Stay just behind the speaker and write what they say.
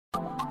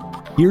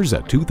Here's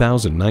a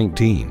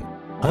 2019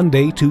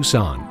 Hyundai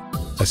Tucson.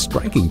 A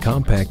striking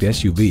compact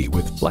SUV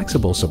with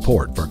flexible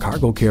support for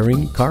cargo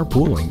carrying,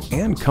 carpooling,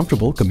 and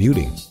comfortable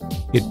commuting.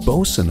 It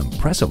boasts an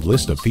impressive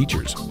list of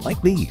features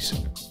like these: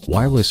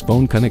 wireless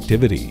phone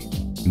connectivity,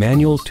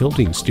 manual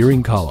tilting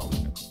steering column,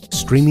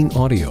 streaming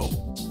audio,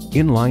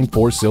 inline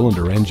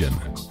 4-cylinder engine,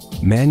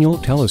 manual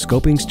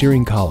telescoping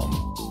steering column,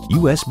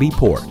 USB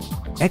port,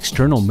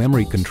 external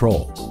memory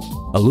control,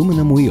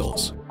 aluminum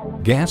wheels,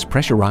 gas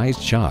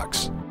pressurized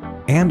shocks,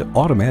 and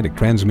automatic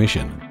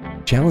transmission.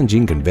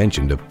 Challenging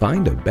convention to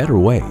find a better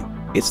way.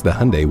 It's the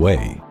Hyundai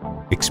way.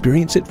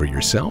 Experience it for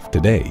yourself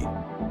today.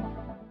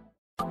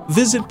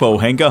 Visit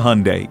Pohanka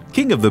Hyundai,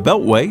 King of the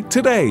Beltway,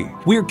 today.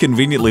 We're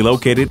conveniently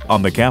located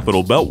on the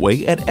Capitol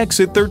Beltway at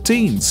Exit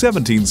 13,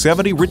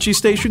 1770 Ritchie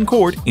Station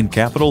Court in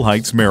Capitol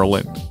Heights,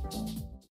 Maryland.